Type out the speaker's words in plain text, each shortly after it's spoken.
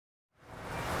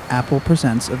Apple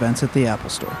Presents events at the Apple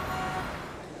Store.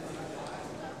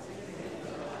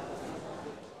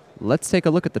 Let's take a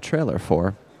look at the trailer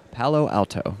for Palo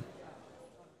Alto.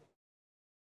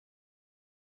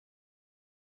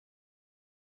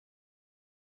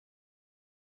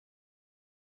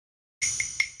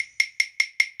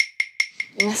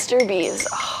 Mr. B is a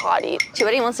hottie. Too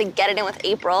bad he wants to get it in with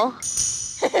April.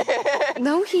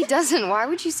 No, he doesn't. Why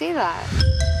would you say that?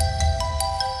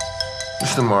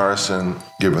 Mr. Morrison,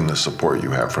 given the support you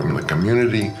have from the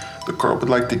community, the court would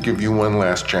like to give you one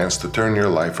last chance to turn your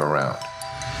life around.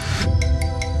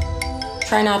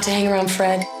 Try not to hang around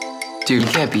Fred. Dude, you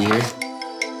can't be here.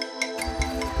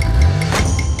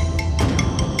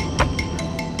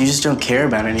 You just don't care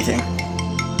about anything.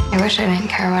 I wish I didn't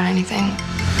care about anything.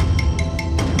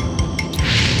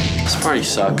 This party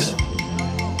sucks.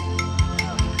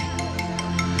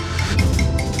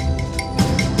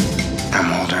 I'm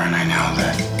older and I know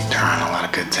that there aren't a lot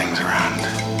of good things around.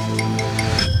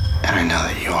 And I know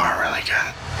that you are really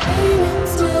good.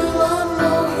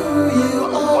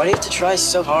 Why do you have to try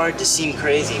so hard to seem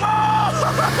crazy?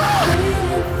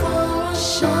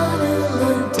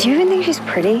 Do you even think she's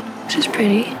pretty? She's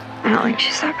pretty. I don't think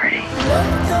she's that pretty.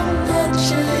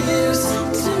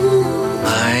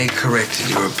 I corrected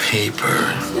your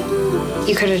paper.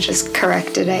 You could have just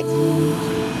corrected it.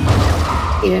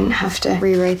 You didn't have to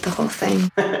rewrite the whole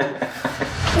thing.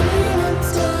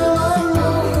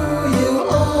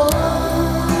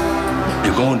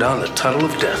 You're going down the tunnel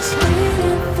of death.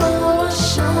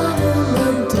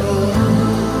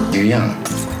 You're young.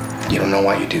 You don't know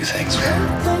why you do things.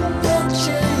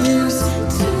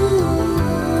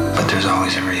 But there's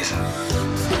always a reason.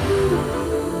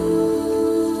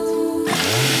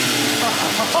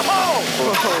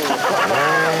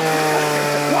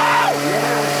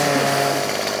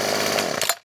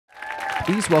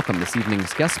 Please welcome this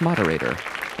evening's guest moderator,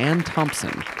 Ann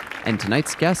Thompson, and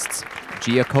tonight's guests,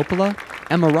 Gia Coppola,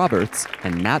 Emma Roberts,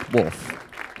 and Nat Wolff.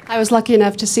 I was lucky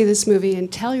enough to see this movie in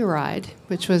Telluride,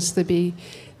 which was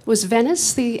was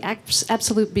Venice the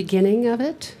absolute beginning of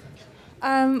it?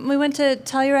 We went to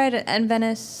Telluride and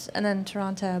Venice and then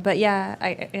Toronto, but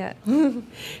yeah.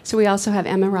 So we also have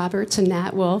Emma Roberts and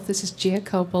Nat Wolff. This is Gia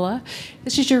Coppola.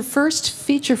 This is your first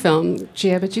feature film,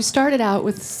 Gia, but you started out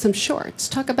with some shorts.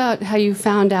 Talk about how you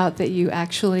found out that you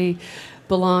actually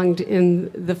belonged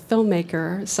in the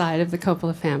filmmaker side of the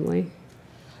Coppola family.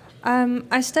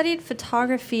 I studied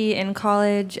photography in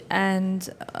college, and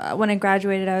when I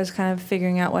graduated, I was kind of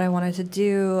figuring out what I wanted to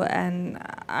do, and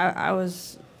I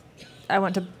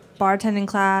went to bartending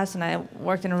class, and I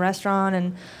worked in a restaurant,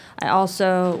 and I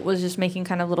also was just making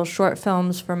kind of little short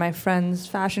films for my friends'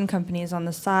 fashion companies on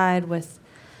the side with,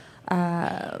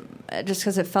 just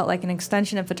because it felt like an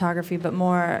extension of photography, but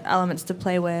more elements to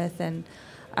play with. And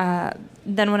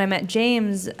then when I met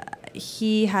James,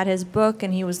 he had his book,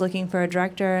 and he was looking for a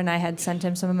director, and I had sent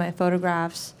him some of my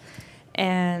photographs,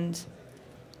 and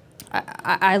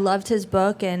I loved his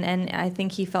book, and I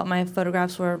think he felt my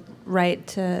photographs were right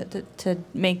to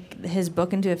make his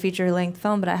book into a feature-length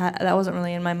film, but that wasn't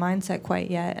really in my mindset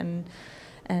quite yet, and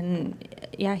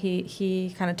yeah,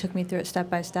 he kind of took me through it step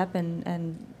by step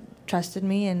and trusted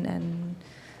me, and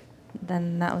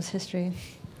then that was history.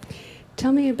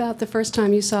 Tell me about the first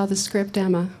time you saw the script,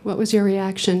 Emma. What was your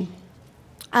reaction?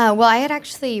 Well, I had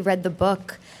actually read the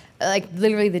book like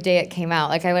literally the day it came out.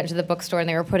 Like I went to the bookstore and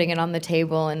they were putting it on the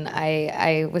table, and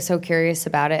I was so curious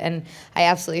about it, and I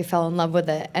absolutely fell in love with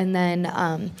it. And then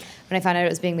when I found out it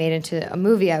was being made into a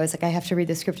movie, I was like, I have to read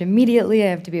the script immediately. I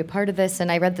have to be a part of this. And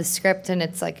I read the script, and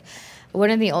it's like one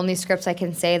of the only scripts I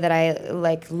can say that I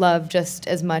like love just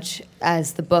as much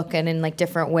as the book, and in like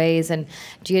different ways. And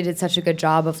Gia did such a good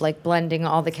job of like blending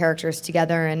all the characters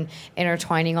together and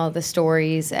intertwining all the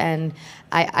stories, and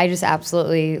I just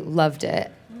absolutely loved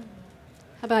it.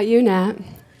 How about you, Nat?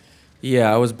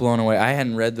 Yeah, I was blown away. I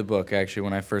hadn't read the book, actually,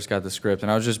 when I first got the script,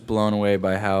 and I was just blown away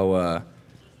by how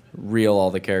real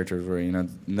all the characters were. You know,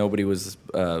 nobody was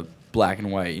black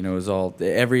and white. You know, it was all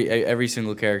every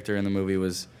single character in the movie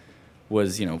was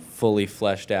you know, fully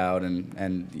fleshed out,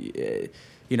 and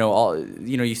you know, all,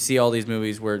 you know, you see all these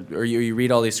movies where, or you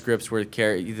read all these scripts where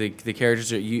the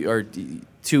characters are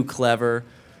too clever.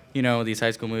 You know, these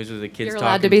high school movies where the kids You're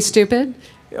allowed to be stupid?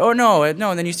 Oh, no, and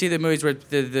then you see the movies where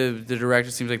the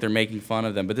director seems like they're making fun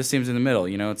of them, but this seems in the middle,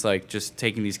 you know? It's like just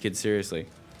taking these kids seriously.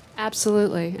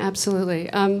 Absolutely, absolutely.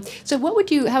 So how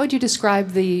would you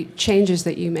describe the changes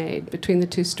that you made between the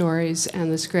two stories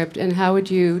and the script, and how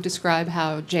would you describe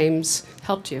how James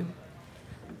helped you?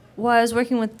 Well, I was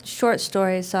working with short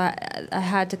stories, so I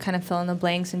had to kind of fill in the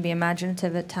blanks and be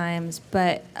imaginative at times,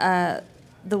 but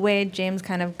the way James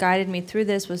kind of guided me through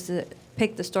this was to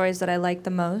pick the stories that I liked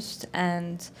the most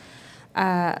and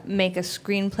make a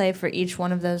screenplay for each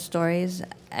one of those stories.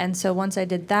 And so once I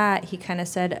did that, he kind of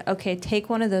said, okay, take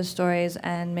one of those stories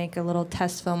and make a little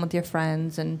test film with your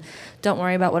friends, and don't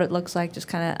worry about what it looks like. Just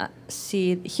kind of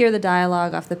hear the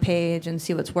dialogue off the page and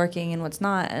see what's working and what's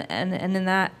not. And in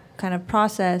that kind of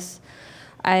process,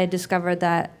 I discovered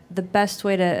that the best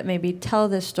way to maybe tell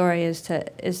this story is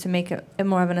to make it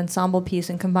more of an ensemble piece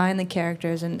and combine the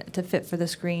characters and to fit for the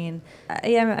screen.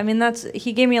 Yeah, I mean,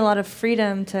 he gave me a lot of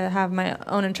freedom to have my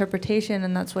own interpretation,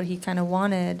 and that's what he kind of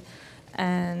wanted.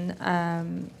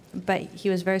 And but he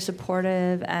was very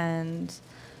supportive and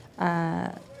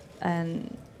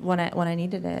when I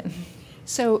needed it.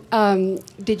 So,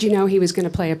 did you know he was going to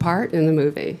play a part in the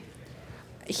movie?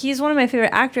 He's one of my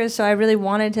favorite actors, so I really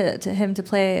wanted him to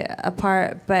play a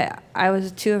part, but I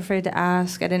was too afraid to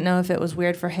ask. I didn't know if it was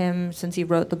weird for him since he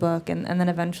wrote the book, and then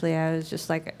eventually I was just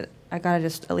like, I gotta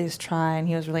just at least try, and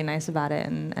he was really nice about it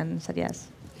and said yes.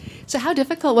 So how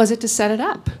difficult was it to set it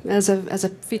up as a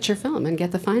feature film and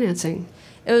get the financing?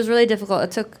 It was really difficult.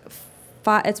 It took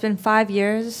it's been 5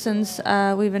 years since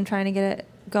we've been trying to get it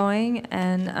going,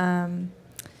 and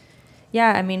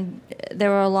yeah, I mean, there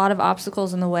were a lot of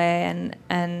obstacles in the way,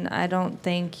 and I don't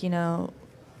think,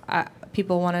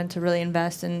 people wanted to really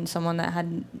invest in someone that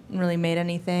hadn't really made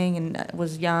anything and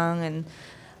was young, and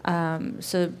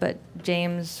but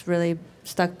James really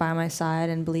stuck by my side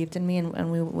and believed in me, and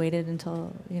we waited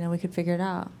until, we could figure it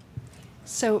out.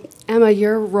 So, Emma,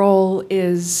 your role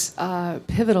is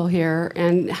pivotal here,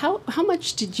 and how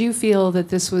much did you feel that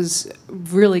this was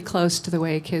really close to the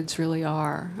way kids really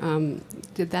are?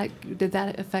 Did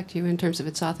that affect you in terms of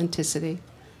its authenticity?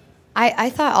 I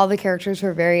thought all the characters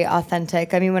were very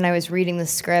authentic. I mean, when I was reading the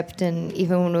script and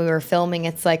even when we were filming,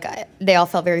 it's like they all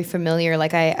felt very familiar.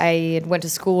 Like I went to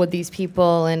school with these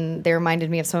people, and they reminded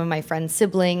me of some of my friends'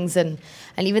 siblings, and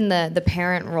even the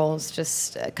parent roles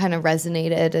just kind of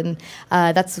resonated. And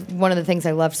that's one of the things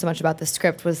I loved so much about the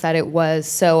script, was that it was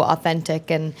so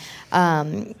authentic, and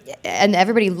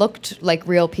everybody looked like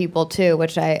real people too,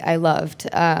 which I loved.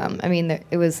 I mean,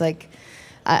 it was like,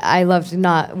 I loved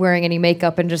not wearing any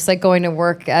makeup and just like going to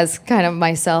work as kind of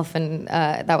myself, and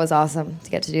that was awesome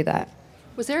to get to do that.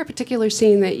 Was there a particular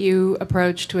scene that you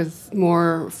approached with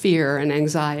more fear and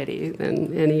anxiety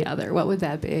than any other? What would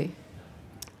that be?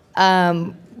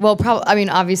 Well, I mean,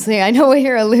 obviously, I know what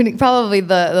you're alluding. Probably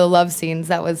the love scenes.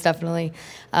 That was definitely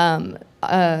kind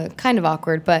of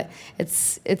awkward, but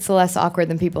it's less awkward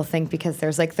than people think, because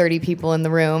there's like 30 people in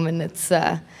the room, and it's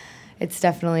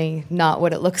definitely not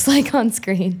what it looks like on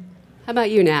screen. How about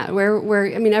you, Nat?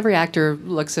 I mean, every actor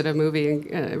looks at a movie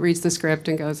and reads the script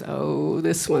and goes, "Oh,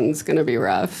 this one's gonna be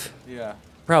rough." Yeah,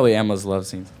 probably Emma's love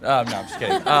scenes. No, I'm just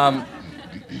kidding.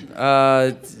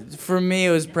 For me,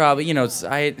 it was probably, yeah.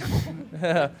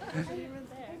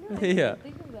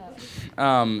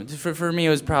 For me, it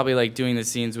was probably like doing the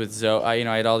scenes with Zoe.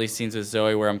 I had all these scenes with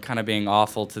Zoe where I'm kind of being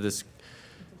awful to this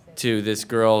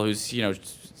girl who's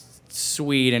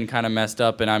sweet and kind of messed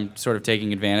up, and I'm sort of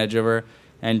taking advantage of her,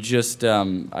 and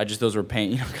those were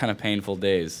kind of painful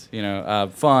days.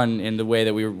 Fun in the way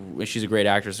that she's a great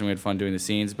actress and we had fun doing the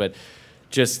scenes, but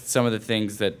just some of the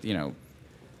things that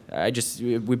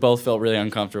we both felt really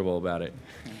uncomfortable about it.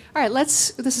 All right,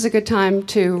 this is a good time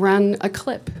to run a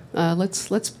clip.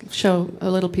 Let's show a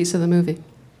little piece of the movie.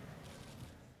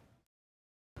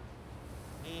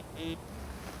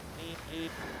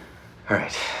 All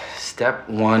right. Step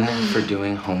 1 for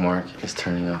doing homework is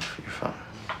turning off your phone.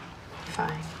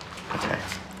 Fine. Okay.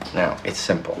 Now, it's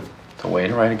simple. The way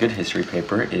to write a good history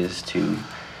paper is to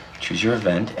choose your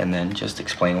event and then just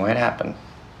explain why it happened.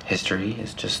 History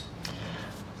is just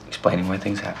explaining why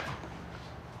things happen.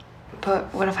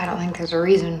 But what if I don't think there's a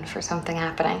reason for something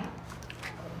happening?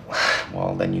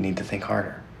 Well, then you need to think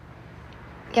harder.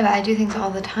 Yeah, but I do things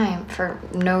all the time for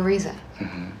no reason.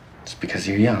 Mm-hmm. It's because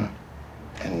you're young.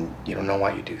 And you don't know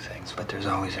why you do things, but there's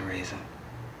always a reason.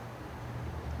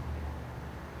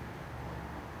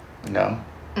 No?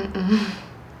 Mm-mm.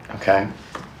 Okay.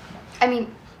 I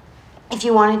mean, if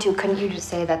you wanted to, couldn't you just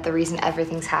say that the reason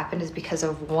everything's happened is because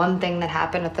of one thing that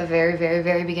happened at the very, very,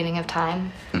 very beginning of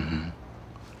time? Mm-hmm.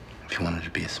 If you wanted to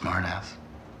be a smartass.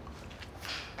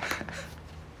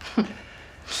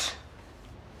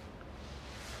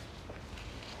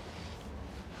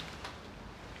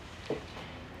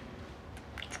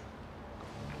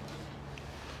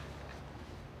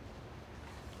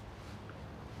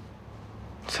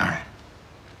 Sorry.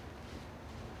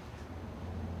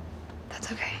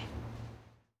 That's okay.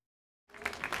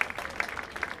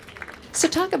 So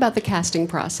talk about the casting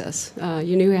process.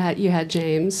 You knew you had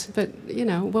James, but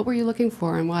what were you looking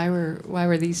for, and why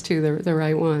were these two the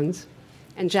right ones?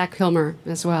 And Jack Kilmer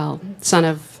as well, son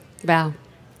of Val.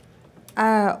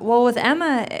 Well, with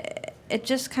Emma, it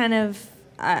just kind of,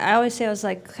 I always say it was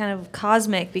like kind of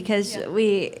cosmic because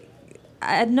I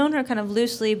had known her kind of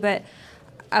loosely, but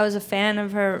I was a fan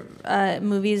of her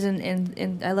movies,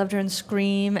 and I loved her in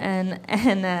Scream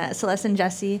and Celeste and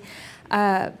Jesse.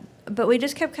 But we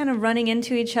just kept kind of running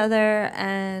into each other,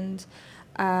 and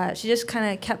she just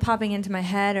kind of kept popping into my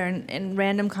head or in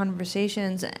random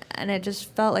conversations, and it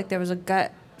just felt like there was a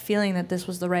gut feeling that this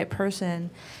was the right person.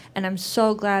 And I'm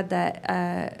so glad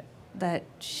that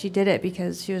she did it,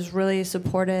 because she was really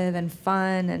supportive and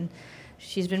fun, and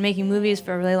she's been making movies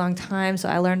for a really long time, so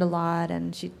I learned a lot,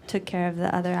 and she took care of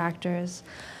the other actors.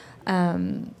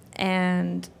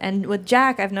 And with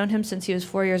Jack, I've known him since he was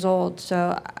 4 years old,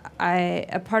 so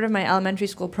a part of my elementary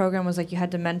school program was like you had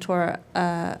to mentor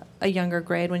a younger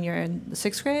grade when you're in the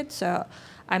 6th grade, so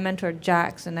I mentored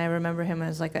Jax, and I remember him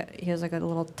as he was like a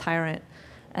little tyrant.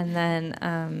 And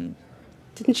then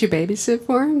didn't you babysit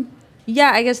for him? Yeah,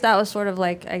 I guess that was sort of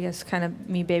like, kind of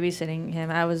me babysitting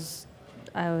him.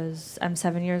 I'm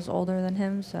 7 years older than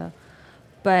him, so,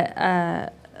 but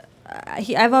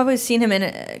I've always seen him in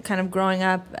it, kind of growing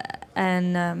up,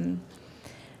 and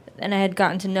I had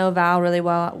gotten to know Val really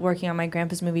well working on my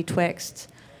grandpa's movie Twixt,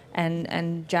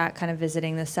 and Jack kind of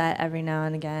visiting the set every now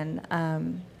and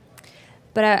again.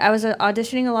 But I was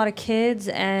auditioning a lot of kids,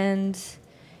 and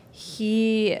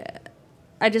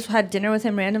I just had dinner with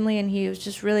him randomly, and he was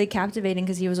just really captivating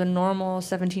because he was a normal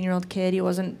 17-year-old kid. He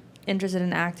wasn't interested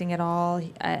in acting at all,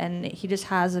 and he just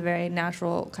has a very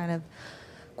natural kind of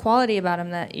quality about him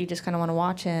that you just kind of want to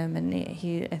watch him, and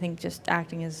I think just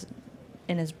acting is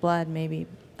in his blood, maybe.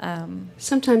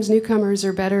 Sometimes newcomers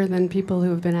are better than people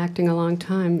who have been acting a long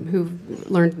time,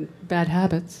 who've learned bad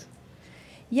habits.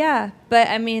 Yeah, but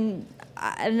I mean,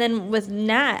 and then with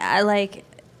Nat,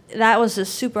 that was a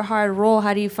super hard role.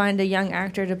 How do you find a young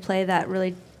actor to play that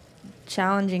really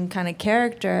challenging kind of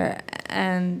character?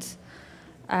 And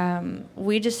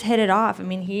we just hit it off. I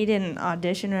mean, he didn't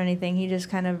audition or anything. He just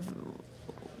kind of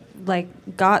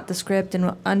got the script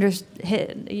and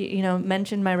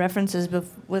mentioned my references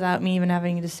without me even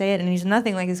having to say it. And he's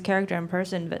nothing like his character in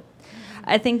person. But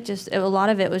I think just a lot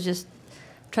of it was just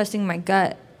trusting my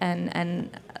gut, and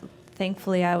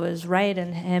thankfully I was right.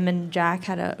 And him and Jack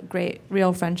had a great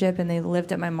real friendship, and they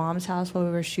lived at my mom's house while we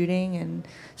were shooting, and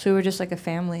so we were just like a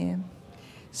family.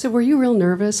 So were you real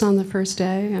nervous on the first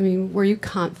day? I mean, were you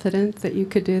confident that you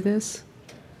could do this?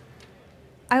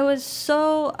 I was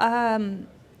so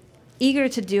eager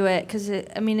to do it because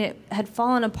it had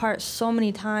fallen apart so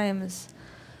many times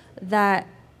that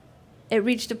it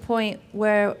reached a point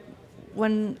where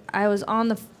when I was on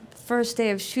the first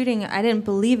day of shooting, I didn't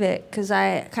believe it because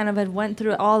I kind of had went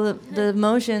through all the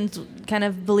emotions, kind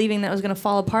of believing that it was going to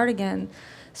fall apart again.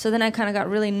 So then I kind of got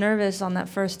really nervous on that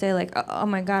first day, like, oh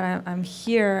my God, I'm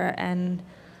here and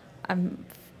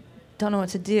don't know what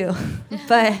to do.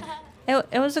 But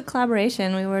it was a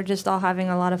collaboration. We were just all having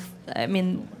a lot of,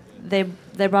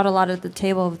 they brought a lot at the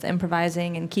table with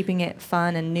improvising and keeping it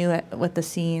fun and new with the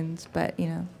scenes, but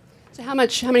So how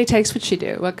many takes would she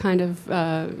do? What kind of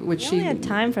would she? We only had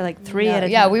time for 3 at a time.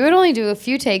 Yeah, we would only do a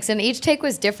few takes, and each take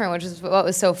was different, which is what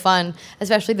was so fun,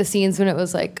 especially the scenes when it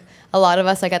was a lot of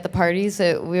us at the parties.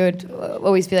 So we would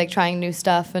always be trying new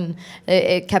stuff, and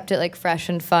it kept it fresh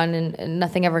and fun, and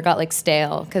nothing ever got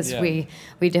stale because we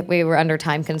were under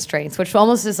time constraints, which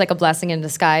almost is a blessing in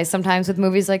disguise sometimes with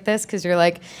movies like this, because you're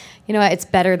you know what, it's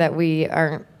better that we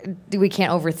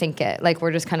can't overthink it.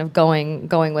 We're just kind of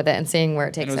going with it and seeing where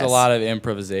it takes us. And it was a lot of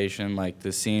improvisation.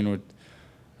 The scene would,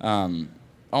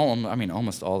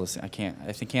 almost all the scene. I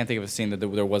can't think of a scene that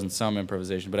there wasn't some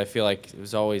improvisation. But I feel like it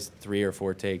was always 3 or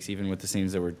 4 takes, even with the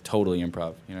scenes that were totally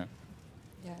improv.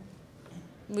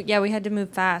 Yeah, we had to move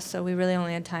fast, so we really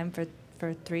only had time for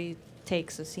 3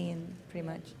 takes a scene, pretty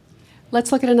much.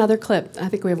 Let's look at another clip. I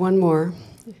think we have one more.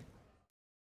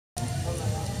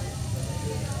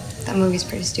 That movie's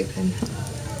pretty stupid.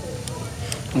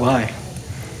 Why? I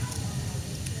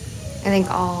think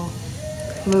all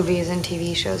movies and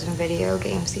TV shows and video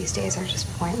games these days are just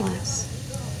pointless.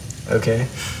 Okay.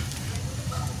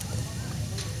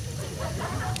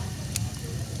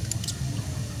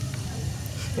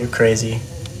 You're crazy.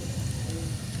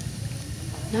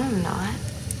 No, I'm not.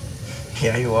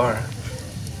 Yeah, you are.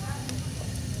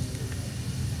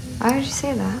 Why would you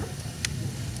say that?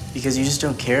 Because you just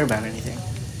don't care about anything.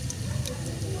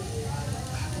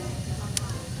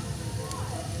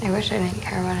 I wish I didn't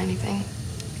care about anything.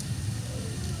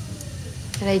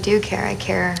 But I do care. I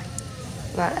care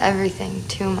about everything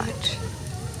too much.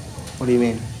 What do you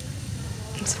mean?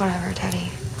 It's whatever,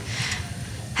 Teddy.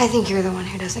 I think you're the one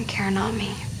who doesn't care, not me.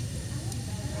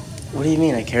 What do you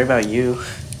mean? I care about you.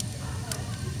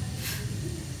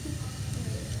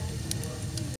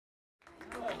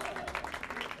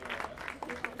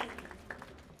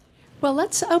 Well,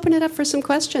 let's open it up for some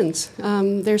questions.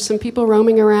 There's some people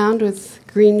roaming around with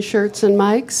green shirts and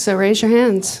mics, so raise your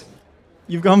hands.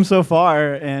 You've come so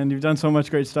far, and you've done so much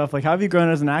great stuff. Like, how have you grown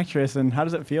as an actress, and how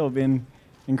does it feel being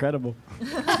incredible?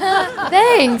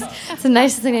 Thanks. It's the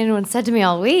nicest thing anyone said to me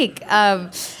all week.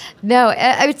 No,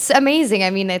 it's amazing. I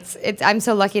mean, I'm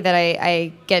so lucky that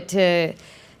I get to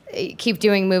keep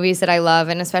doing movies that I love,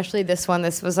 and especially this one.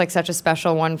 This was like such a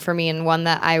special one for me, and one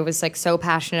that I was like so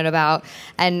passionate about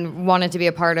and wanted to be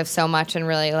a part of so much, and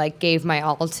really like gave my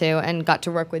all to, and got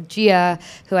to work with Gia,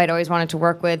 who I'd always wanted to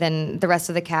work with, and the rest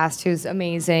of the cast, who's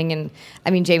amazing. And I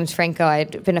mean, James Franco,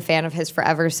 I'd been a fan of his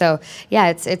forever. So yeah,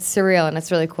 it's surreal, and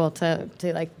it's really cool to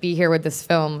like be here with this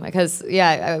film, because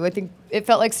yeah, I think it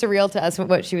felt like surreal to us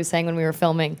what she was saying when we were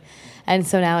filming, and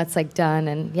so now it's like done,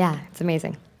 and yeah, it's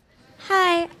amazing.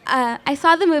 Hi, I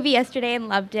saw the movie yesterday and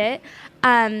loved it.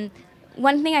 One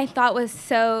thing I thought was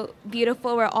so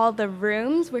beautiful were all the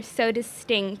rooms were so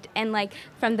distinct, and like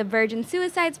from the Virgin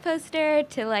Suicides poster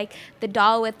to like the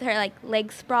doll with her like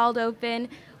legs sprawled open,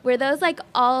 were those like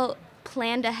all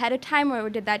planned ahead of time, or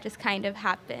did that just kind of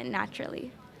happen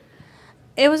naturally?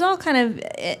 It was all kind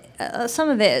of, some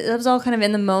of it was all kind of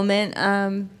in the moment,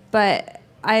 but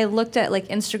I looked at like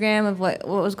Instagram of what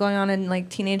was going on in like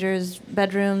teenagers'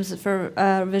 bedrooms for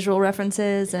visual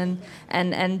references,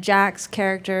 and Jack's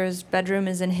character's bedroom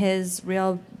is in his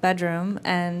real bedroom,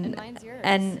 and mine's yours.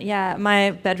 And yeah, my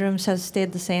bedroom has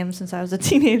stayed the same since I was a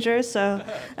teenager, so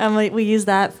we use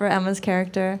that for Emma's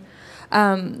character.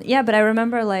 Yeah, but I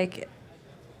remember like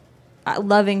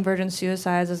loving Virgin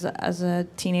Suicides as a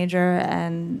teenager,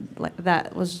 and like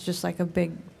that was just like a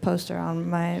big poster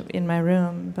in my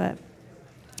room, but.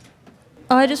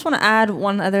 Oh, I just want to add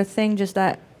one other thing, just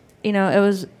that, you know, it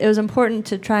was important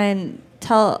to try and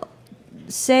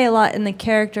say a lot in the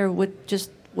character with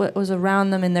just what was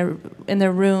around them in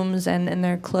their rooms and in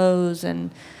their clothes,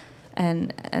 and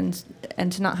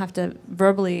to not have to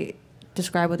verbally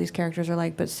describe what these characters are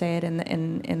like, but say it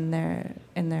in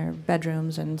their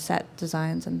bedrooms and set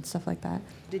designs and stuff like that.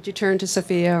 Did you turn to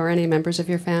Sophia or any members of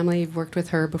your family? You've worked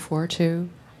with her before too.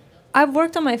 I've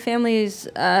worked on my family's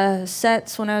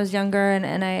sets when I was younger,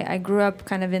 and I grew up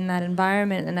kind of in that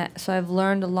environment, and so I've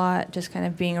learned a lot just kind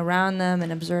of being around them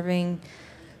and observing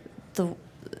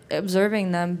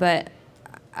them. But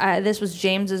this was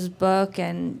James's book,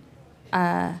 and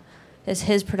it's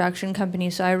his production company,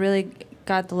 so I really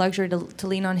got the luxury to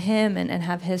lean on him and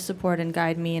have his support and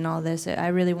guide me in all this. I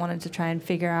really wanted to try and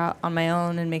figure out on my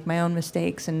own and make my own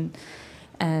mistakes, and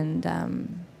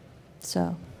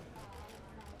so.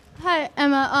 Hi,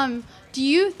 Emma. Do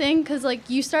you think, because like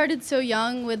you started so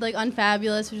young with like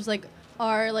Unfabulous, which is like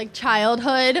our like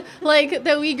childhood, like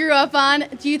that we grew up on,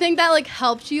 do you think that like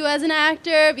helped you as an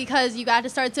actor because you got to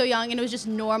start so young and it was just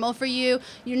normal for you?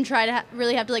 You didn't try to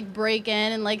really have to like break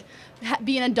in and like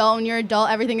be an adult. When you're an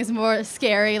adult, everything is more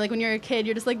scary. Like when you're a kid,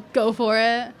 you're just like go for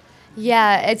it.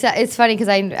 Yeah, it's funny because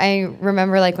I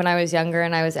remember like when I was younger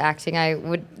and I was acting, I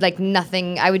would like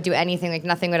nothing. I would do anything, like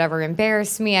nothing would ever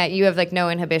embarrass me. You have like no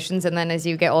inhibitions, and then as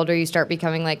you get older, you start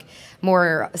becoming like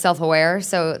more self-aware.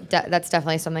 So that's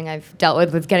definitely something I've dealt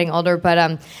with getting older. But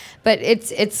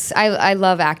I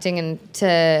love acting, and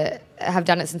to have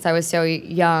done it since I was so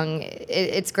young,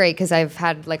 it's great because I've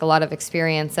had like a lot of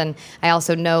experience, and I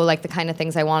also know like the kind of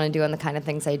things I want to do and the kind of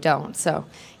things I don't. So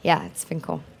yeah, it's been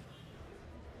cool.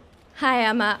 Hi,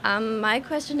 Emma. My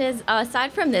question is,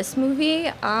 aside from this movie,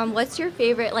 what's your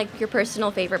favorite, like your personal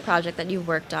favorite project that you've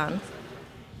worked on?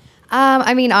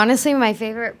 I mean, honestly, my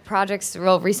favorite projects,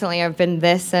 recently have been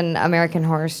this and American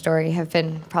Horror Story have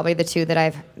been probably the two that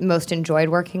I've most enjoyed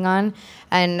working on,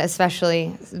 and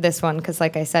especially this one because,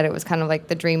 like I said, it was kind of like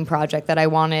the dream project that I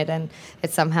wanted, and it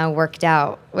somehow worked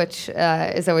out, which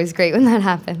is always great when that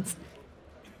happens.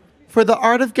 For The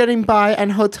Art of Getting By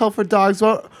and Hotel for Dogs,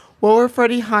 what were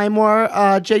Freddie Highmore,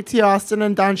 J.T. Austin,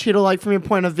 and Don Cheadle like from your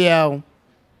point of view?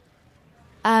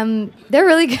 They're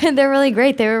really good. They're really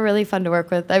great. They were really fun to work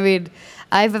with. I mean,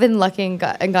 I've been lucky and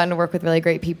gotten to work with really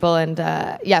great people. And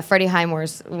yeah, Freddie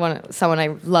Highmore's someone I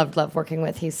loved working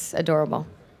with. He's adorable.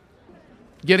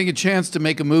 Getting a chance to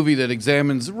make a movie that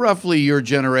examines roughly your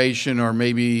generation or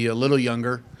maybe a little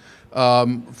younger.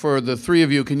 For the three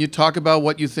of you, can you talk about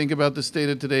what you think about the state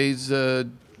of today's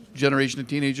generation of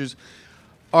teenagers?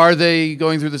 Are they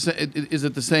going through the same? Is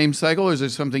it the same cycle, or is there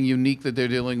something unique that they're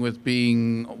dealing with,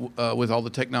 being with all the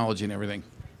technology and everything?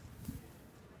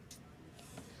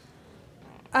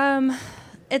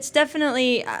 It's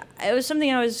definitely. It was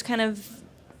something I was kind of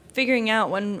figuring out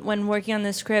when working on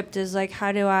this script. Is like,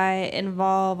 how do I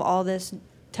involve all this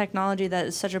technology that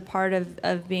is such a part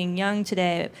of being young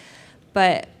today,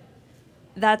 but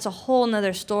that's a whole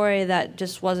nother story that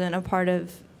just wasn't a part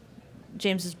of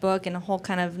James's book, and a whole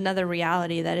kind of another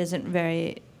reality that isn't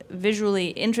very visually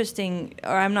interesting,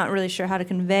 or I'm not really sure how to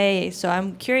convey. So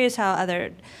I'm curious how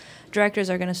other directors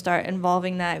are going to start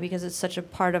involving that, because it's such a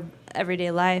part of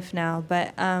everyday life now.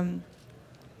 But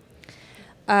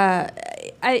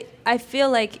I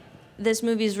feel like this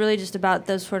movie is really just about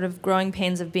those sort of growing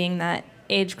pains of being that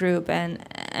age group and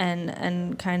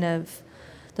kind of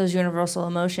those universal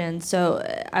emotions. So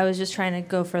I was just trying to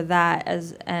go for that,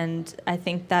 and I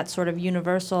think that's sort of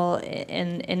universal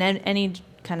in any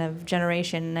kind of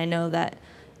generation. And I know that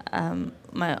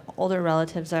my older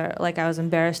relatives are like, I was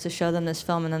embarrassed to show them this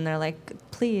film, and then they're like,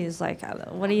 please, like,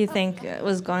 what do you think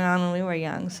was going on when we were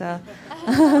young? So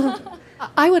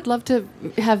I would love to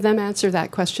have them answer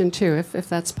that question too, if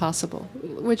that's possible.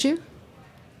 Would you?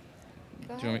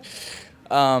 Do you want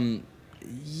me?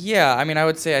 Yeah, I mean, I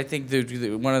would say I think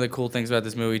one of the cool things about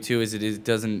this movie too is it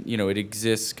doesn't, it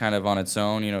exists kind of on its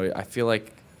own. I feel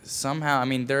like somehow, I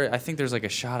mean, I think there's like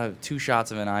two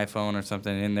shots of an iPhone or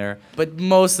something in there, but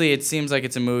mostly it seems like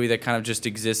it's a movie that kind of just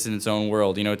exists in its own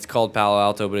world. It's called Palo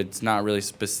Alto, but it's not really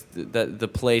that the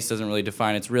place doesn't really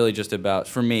define. It's really just about,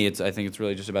 for me, I think it's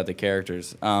really just about the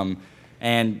characters.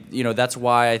 And that's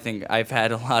why I think I've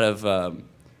had a lot of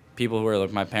people who are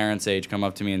like my parents' age come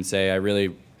up to me and say,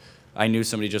 I knew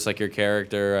somebody just like your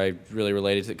character. I really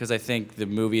related to it, because I think the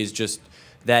movie is just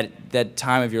that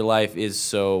time of your life is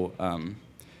so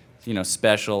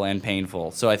special and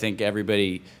painful. So I think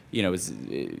everybody,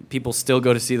 people still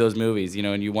go to see those movies,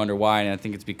 and you wonder why. And I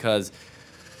think it's because,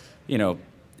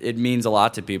 it means a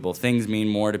lot to people. Things mean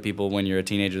more to people when you're a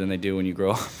teenager than they do when you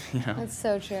grow up. That's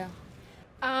so true.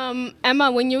 Emma,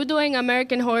 when you were doing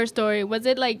American Horror Story, was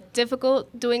it like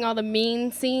difficult doing all the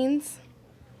mean scenes?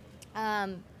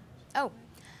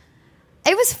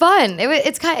 It was fun.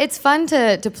 It's fun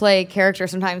to play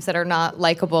characters sometimes that are not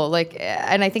likable.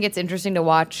 And I think it's interesting to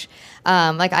watch.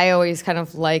 I always kind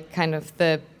of like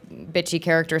the bitchy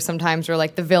characters sometimes, or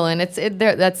like the villain.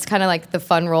 That's kind of like the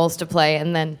fun roles to play,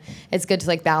 and then it's good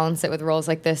to balance it with roles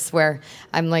like this where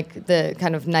I'm like the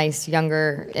kind of nice,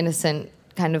 younger, innocent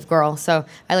kind of girl. So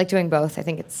I like doing both. I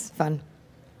think it's fun.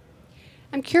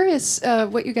 I'm curious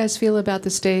what you guys feel about the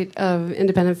state of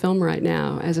independent film right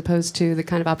now, as opposed to the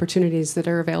kind of opportunities that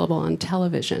are available on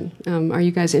television. Are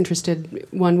you guys interested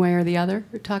one way or the other?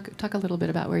 Talk a little bit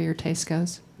about where your taste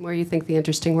goes, where you think the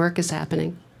interesting work is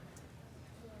happening.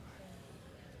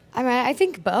 I mean, I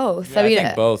think both. Yeah, I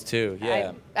think both too.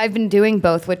 Yeah. I've been doing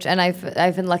both, and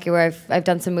I've been lucky where I've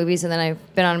done some movies, and then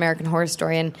I've been on American Horror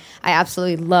Story, and I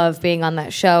absolutely love being on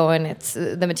that show, and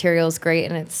the material is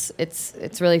great, and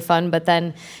it's really fun. But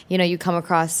then you come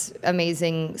across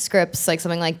amazing scripts like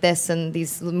something like this, and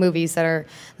these movies that are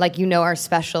are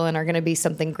special and are going to be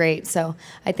something great. So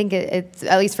I think it's,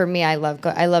 at least for me, I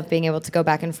love being able to go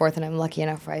back and forth, and I'm lucky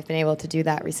enough where I've been able to do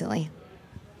that recently.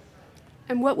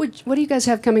 And what do you guys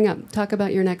have coming up? Talk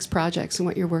about your next projects and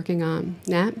what you're working on.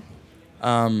 Nat?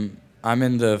 I'm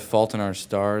in The Fault in Our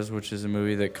Stars, which is a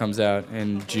movie that comes out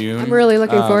in June. I'm really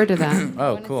looking forward to that.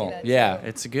 Oh, cool. Yeah,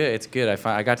 it's good. It's good.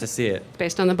 I got to see it.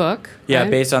 Based on the book? Yeah,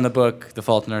 right? Based on the book, The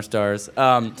Fault in Our Stars.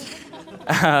 And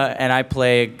I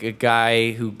play a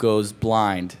guy who goes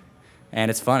blind,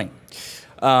 and it's funny.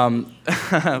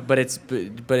 But it's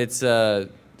I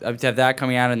have that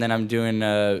coming out, and then I'm doing.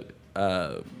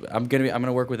 I'm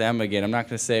gonna work with Emma again. I'm not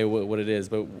gonna say what it is,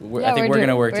 but I think we're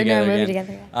gonna work together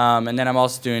again. And then I'm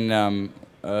also doing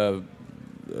a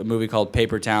movie called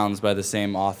Paper Towns by the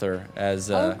same author as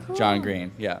cool. John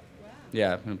Green. Yeah,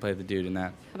 I'm gonna play the dude in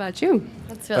that. How about you?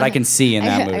 That's really but I can see in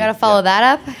that movie. I gotta follow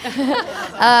that up.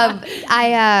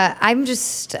 I'm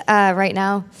just right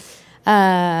now.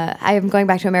 I am going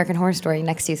back to American Horror Story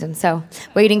next season, so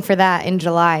waiting for that in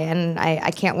July, and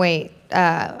I can't wait.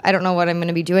 I don't know what I'm going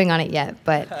to be doing on it yet,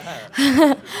 but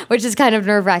which is kind of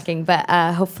nerve-wracking, but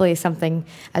hopefully something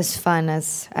as fun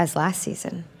as last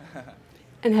season.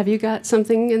 And have you got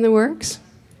something in the works?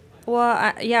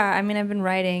 Well, I mean, I've been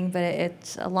writing, but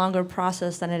it's a longer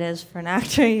process than it is for an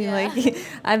actor.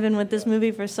 I've been with this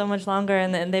movie for so much longer,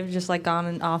 and they've just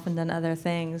gone off and done other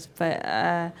things.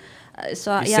 But you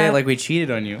say it like we cheated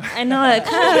on you. I know, it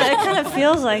kind of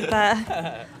feels like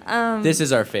that. This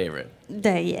is our favorite.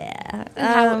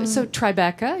 Yeah. So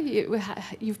Tribeca,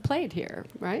 you've played here,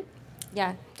 right?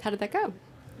 Yeah. How did that go?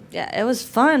 Yeah, it was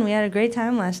fun. We had a great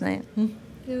time last night.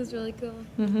 It was really cool.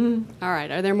 All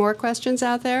right. Are there more questions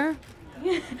out there?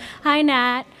 Hi,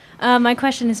 Nat. My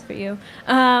question is for you.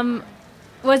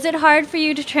 Was it hard for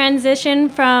you to transition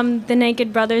from the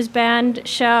Naked Brothers Band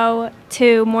show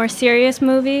to more serious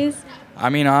movies? I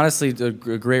mean, honestly, a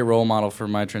great role model for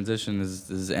my transition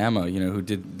is Emma. Who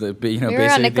did the We were on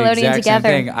basically the Nickelodeon exact together.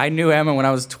 same thing. I knew Emma when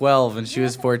I was 12 and she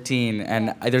was 14,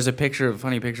 and there's a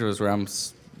funny picture was where I'm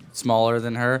smaller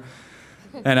than her,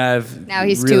 and I've Now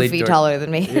he's really 2 feet taller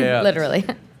than me, Yeah. literally.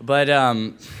 But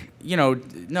no,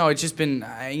 it's just been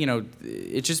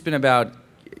it's just been about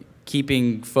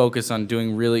keeping focus on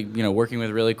doing really working with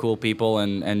really cool people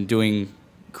and doing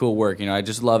cool work. I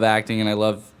just love acting and I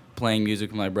love playing music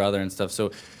with my brother and stuff.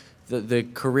 So the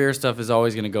career stuff is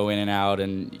always going to go in and out,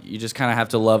 and you just kind of have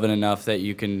to love it enough that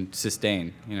you can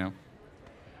sustain.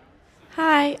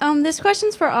 Hi, this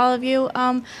question's for all of you.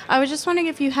 I was just wondering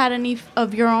if you had any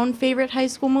of your own favorite high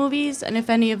school movies, and if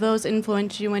any of those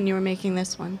influenced you when you were making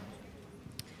this one.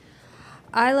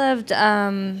 I loved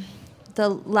the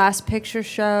Last Picture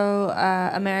Show,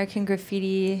 American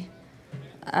Graffiti.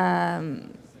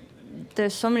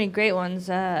 There's so many great ones.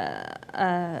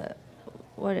 What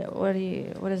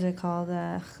is it called?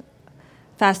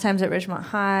 Fast Times at Ridgemont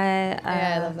High.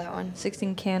 Yeah, I love that one.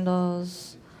 16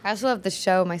 Candles. I also love the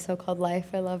show, My So-Called Life.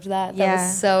 I loved that. That Yeah.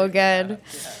 was so good.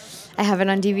 I have it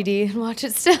on DVD and watch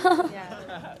it still.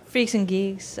 Freaks and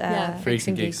Geeks. Freaks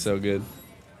and Geeks, so good.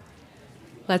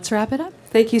 Let's wrap it up.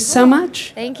 Thank you so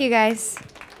much. Thank you, guys.